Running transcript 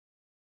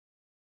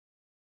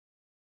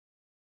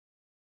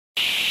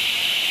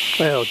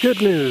Well,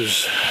 good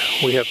news.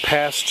 We have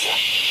passed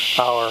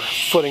our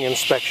footing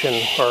inspection,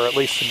 or at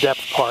least the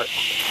depth part.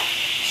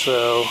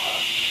 So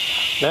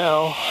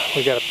now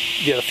we got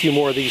to get a few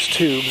more of these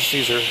tubes.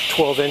 These are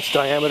 12-inch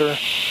diameter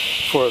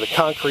for the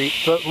concrete,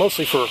 but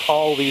mostly for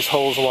all these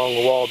holes along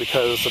the wall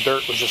because the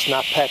dirt was just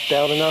not packed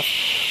down enough.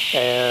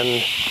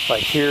 And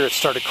like here, it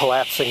started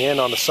collapsing in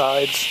on the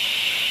sides.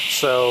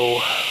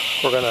 So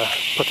we're going to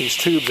put these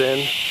tubes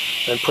in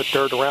and put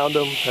dirt around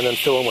them and then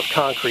fill them with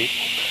concrete.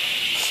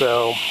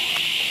 So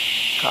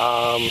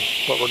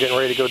what we're getting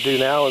ready to go do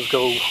now is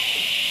go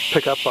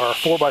pick up our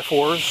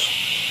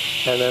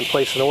 4x4s and then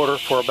place an order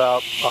for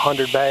about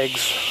 100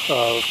 bags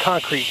of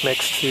concrete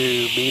mix to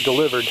be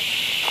delivered.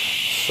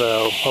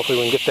 So hopefully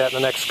we can get that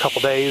in the next couple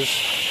days,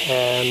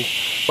 and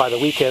by the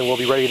weekend we'll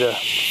be ready to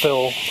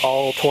fill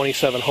all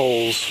 27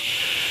 holes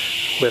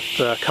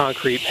with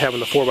concrete, having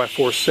the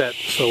 4x4 set.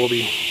 So we'll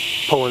be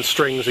pulling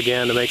strings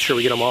again to make sure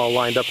we get them all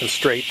lined up and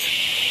straight.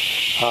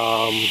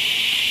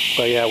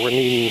 But yeah, we're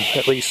needing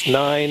at least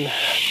 9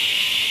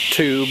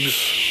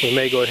 tubes. We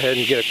may go ahead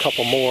and get a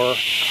couple more,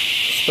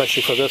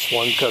 especially for this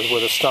one, because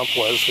where the stump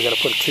was, we got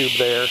to put a tube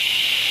there.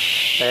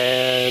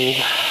 And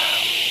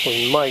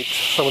we might,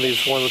 some of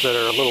these ones that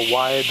are a little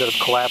wide, that have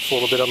collapsed a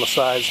little bit on the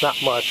sides,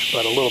 not much,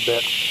 but a little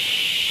bit,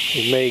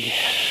 we may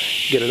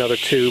get another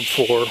tube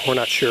for, we're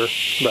not sure,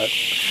 but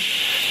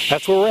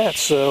that's where we're at.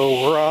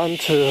 So we're on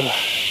to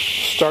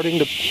starting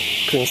the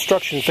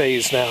construction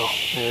phase now.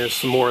 There's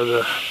some more of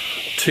the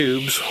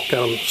tubes.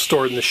 Got them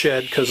stored in the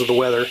shed because of the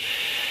weather,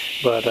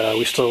 but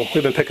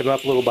we've been picking them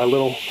up little by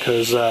little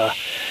because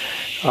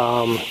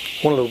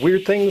one of the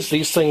weird things,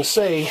 these things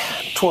say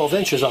 12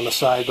 inches on the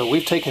side, but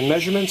we've taken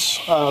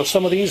measurements of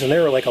some of these and they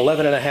were like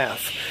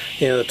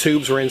 11.5. You know, the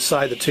tubes were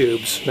inside the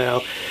tubes.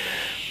 Now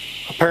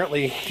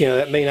apparently, you know,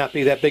 that may not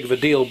be that big of a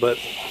deal, but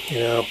you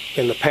know,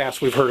 in the past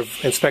we've heard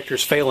of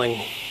inspectors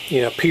failing,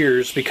 you know,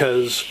 piers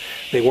because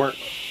they weren't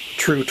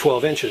true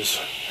 12 inches,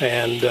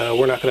 and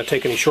we're not going to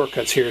take any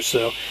shortcuts here.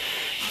 So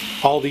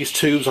all these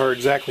tubes are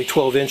exactly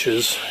 12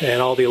 inches,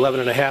 and all the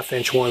 11.5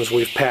 inch ones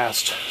we've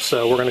passed.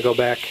 So we're going to go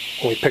back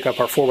when we pick up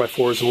our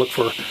 4x4s and look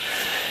for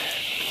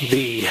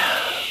the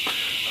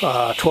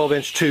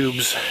 12-inch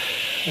tubes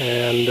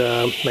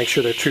and make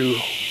sure they're true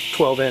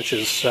 12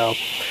 inches. So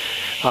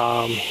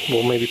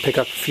we'll maybe pick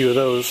up a few of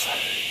those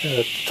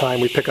at the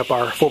time we pick up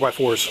our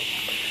 4x4s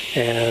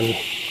and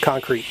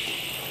concrete.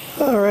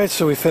 Alright,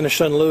 so we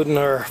finished unloading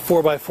our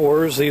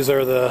 4x4s. These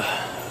are the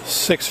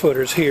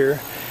 6-footers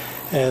here,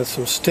 and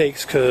some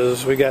stakes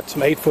because we got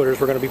some 8-footers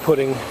we're going to be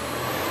putting,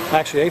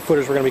 actually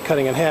 8-footers we're going to be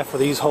cutting in half for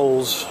these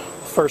holes,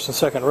 first and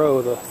second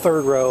row. The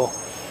third row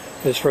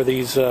is for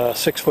these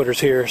 6-footers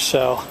here.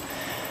 So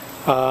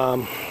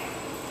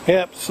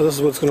yep, so this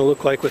is what it's going to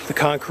look like with the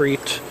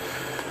concrete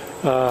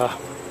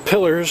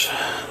pillars,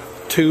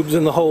 tubes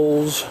in the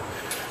holes,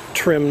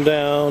 trimmed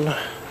down,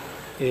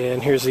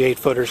 and here's the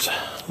 8-footers.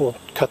 We'll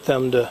cut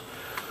them to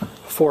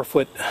 4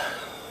 foot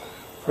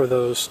for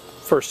those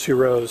first 2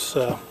 rows.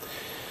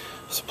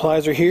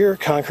 Supplies are here.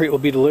 Concrete will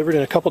be delivered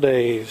in a couple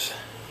days.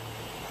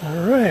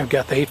 Alright, I've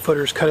got the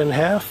 8-footers cut in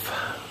half,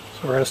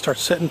 so we're going to start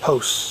setting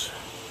posts.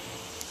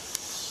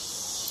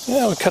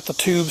 Yeah, we cut the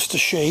tubes to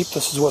shape.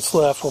 This is what's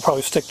left. We'll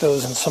probably stick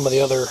those in some of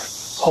the other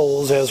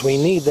holes as we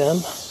need them.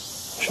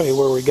 Show you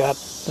where we got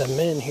them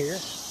in here.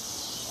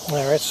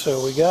 Alright,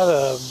 so we got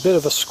a bit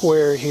of a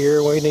square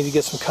here. We need to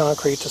get some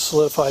concrete to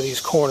solidify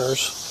these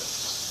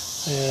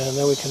corners, and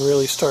then we can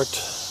really start,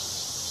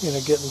 you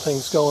know, getting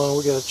things going.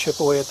 We got to chip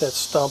away at that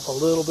stump a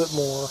little bit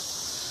more,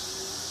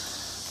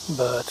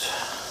 but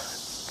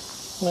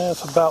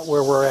that's about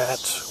where we're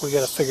at. We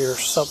got to figure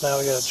something out.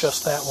 We got to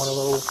adjust that one a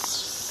little.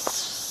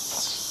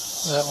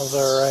 That one's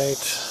alright.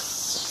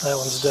 That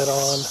one's dead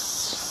on. And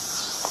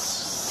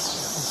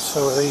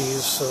so are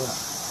these. So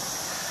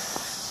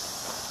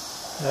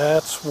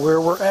that's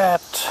where we're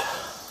at.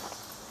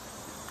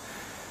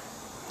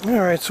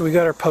 Alright, so we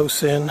got our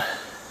posts in.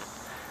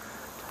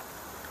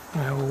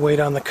 We'll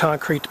wait on the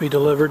concrete to be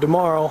delivered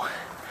tomorrow,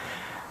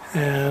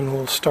 and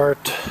we'll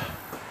start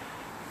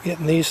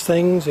getting these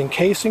things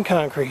encased in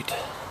concrete.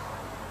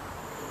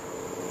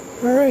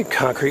 Alright,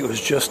 concrete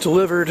was just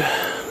delivered.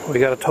 We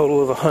got a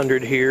total of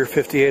 100 here,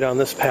 58 on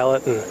this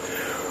pallet and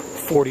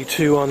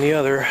 42 on the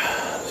other.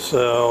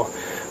 So,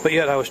 but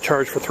yet I was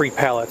charged for 3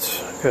 pallets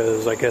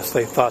because I guess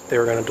they thought they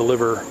were going to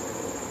deliver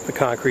the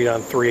concrete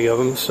on 3 of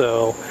them.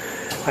 So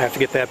I have to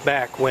get that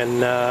back when we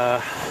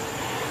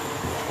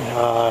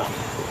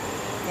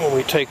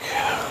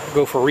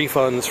go for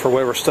refunds for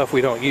whatever stuff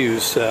we don't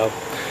use. So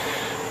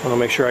I want to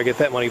make sure I get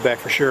that money back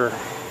for sure.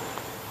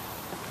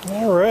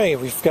 Alright,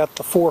 we've got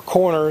the 4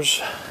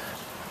 corners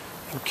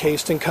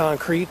encased in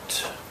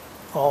concrete,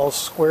 all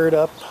squared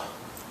up.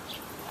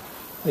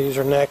 These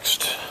are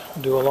next.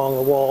 We'll do along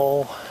the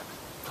wall.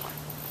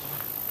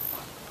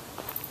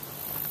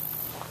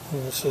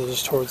 And this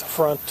is towards the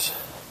front.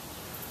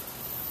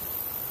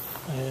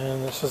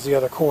 And this is the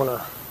other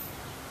corner.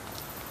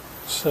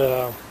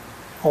 So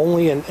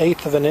only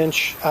 1/8 of an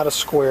inch out of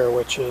square,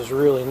 which is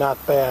really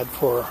not bad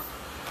for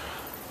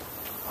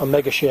a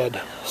mega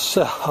shed.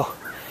 So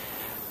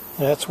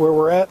that's where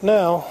we're at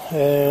now,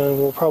 and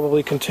we'll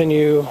probably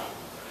continue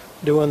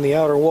doing the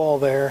outer wall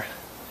there,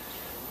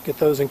 get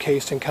those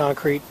encased in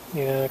concrete,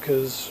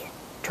 because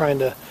trying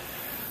to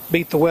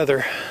beat the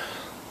weather.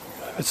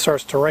 If it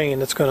starts to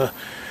rain, it's going to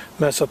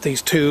mess up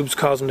these tubes,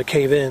 cause them to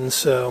cave in.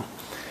 So,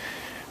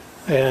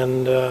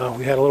 and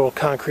we had a little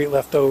concrete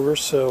left over,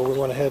 so we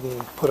went ahead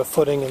and put a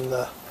footing in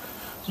the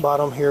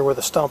bottom here where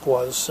the stump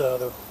was.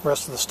 The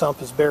rest of the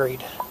stump is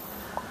buried,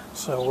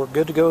 so we're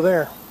good to go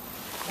there.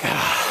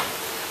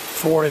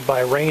 Thwarted by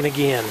rain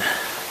again.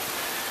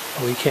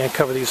 We can't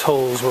cover these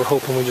holes. We're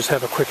hoping we just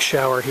have a quick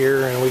shower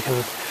here and we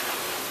can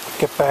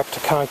get back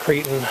to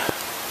concrete, and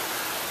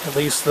at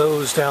least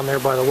those down there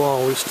by the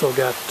wall, we've still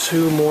got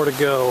 2 more to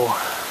go.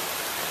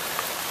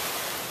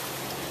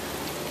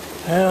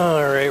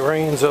 Alright,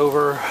 rain's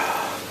over.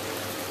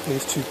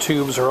 These 2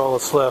 tubes are all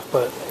that's left,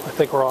 but I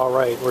think we're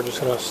alright. We're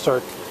just going to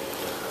start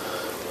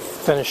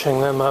finishing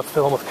them up,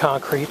 fill them with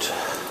concrete,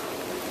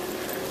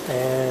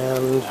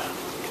 and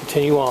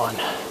continue on.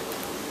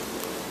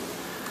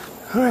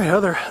 Alright,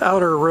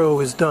 outer row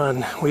is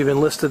done. We've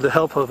enlisted the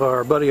help of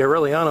our buddy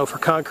Aureliano for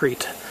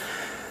concrete.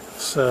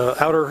 So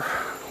outer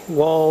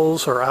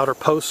walls or outer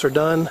posts are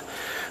done.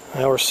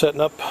 Now we're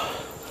setting up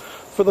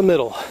for the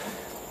middle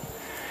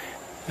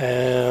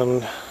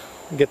and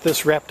get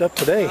this wrapped up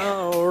today.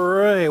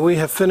 Alright, we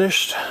have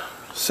finished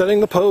setting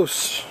the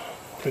posts.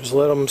 We just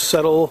let them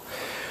settle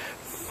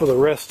for the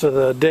rest of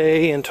the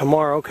day and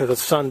tomorrow because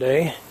it's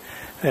Sunday,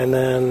 and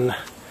then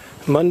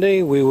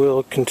Monday we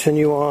will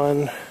continue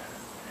on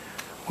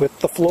with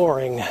the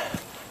flooring.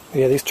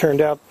 Yeah, these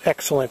turned out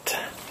excellent.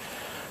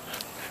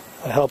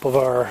 The help of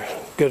our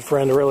good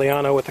friend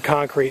Aureliano with the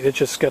concrete, it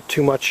just got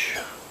too much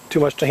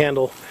to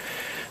handle.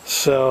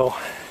 So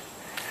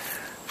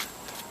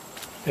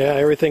yeah,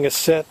 everything is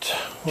set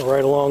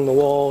right along the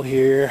wall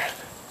here.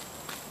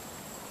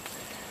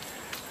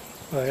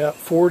 I got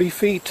 40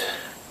 feet,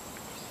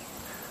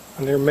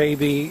 and there may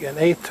be an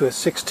 1/8 to a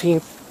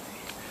 16th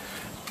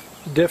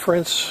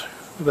difference,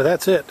 but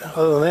that's it.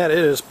 Other than that, it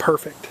is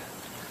perfect.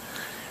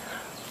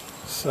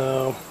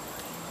 So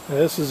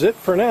this is it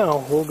for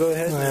now. We'll go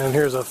ahead and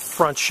here's a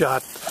front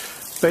shot.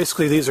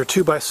 Basically these are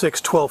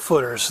 2x6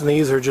 12-footers, and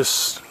these are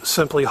just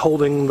simply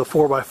holding the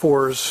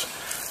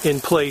 4x4s in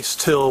place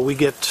till we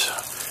get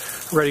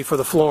ready for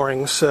the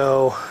flooring.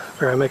 So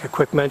I make a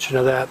quick mention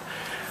of that.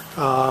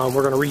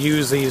 We're going to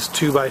reuse these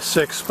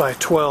 2x6 by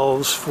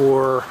 12s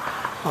for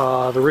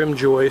the rim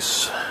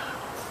joists,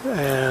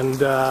 and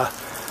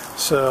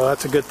so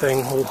that's a good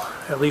thing. We'll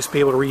at least be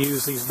able to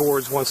reuse these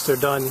boards once they're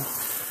done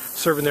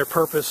serving their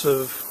purpose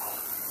of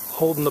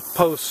holding the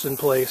posts in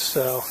place.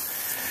 So,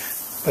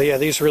 but yeah,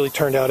 these really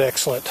turned out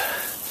excellent.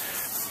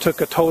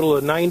 Took a total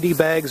of 90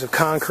 bags of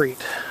concrete.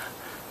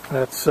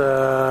 That's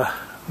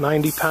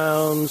 90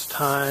 pounds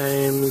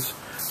times,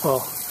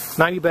 well,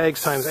 90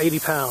 bags times 80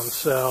 pounds.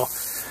 So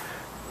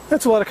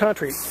that's a lot of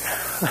concrete.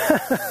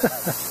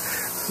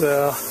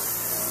 So,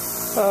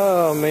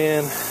 oh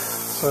man.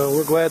 So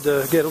we're glad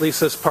to get at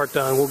least this part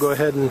done. We'll go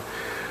ahead and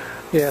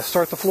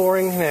start the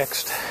flooring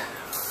next.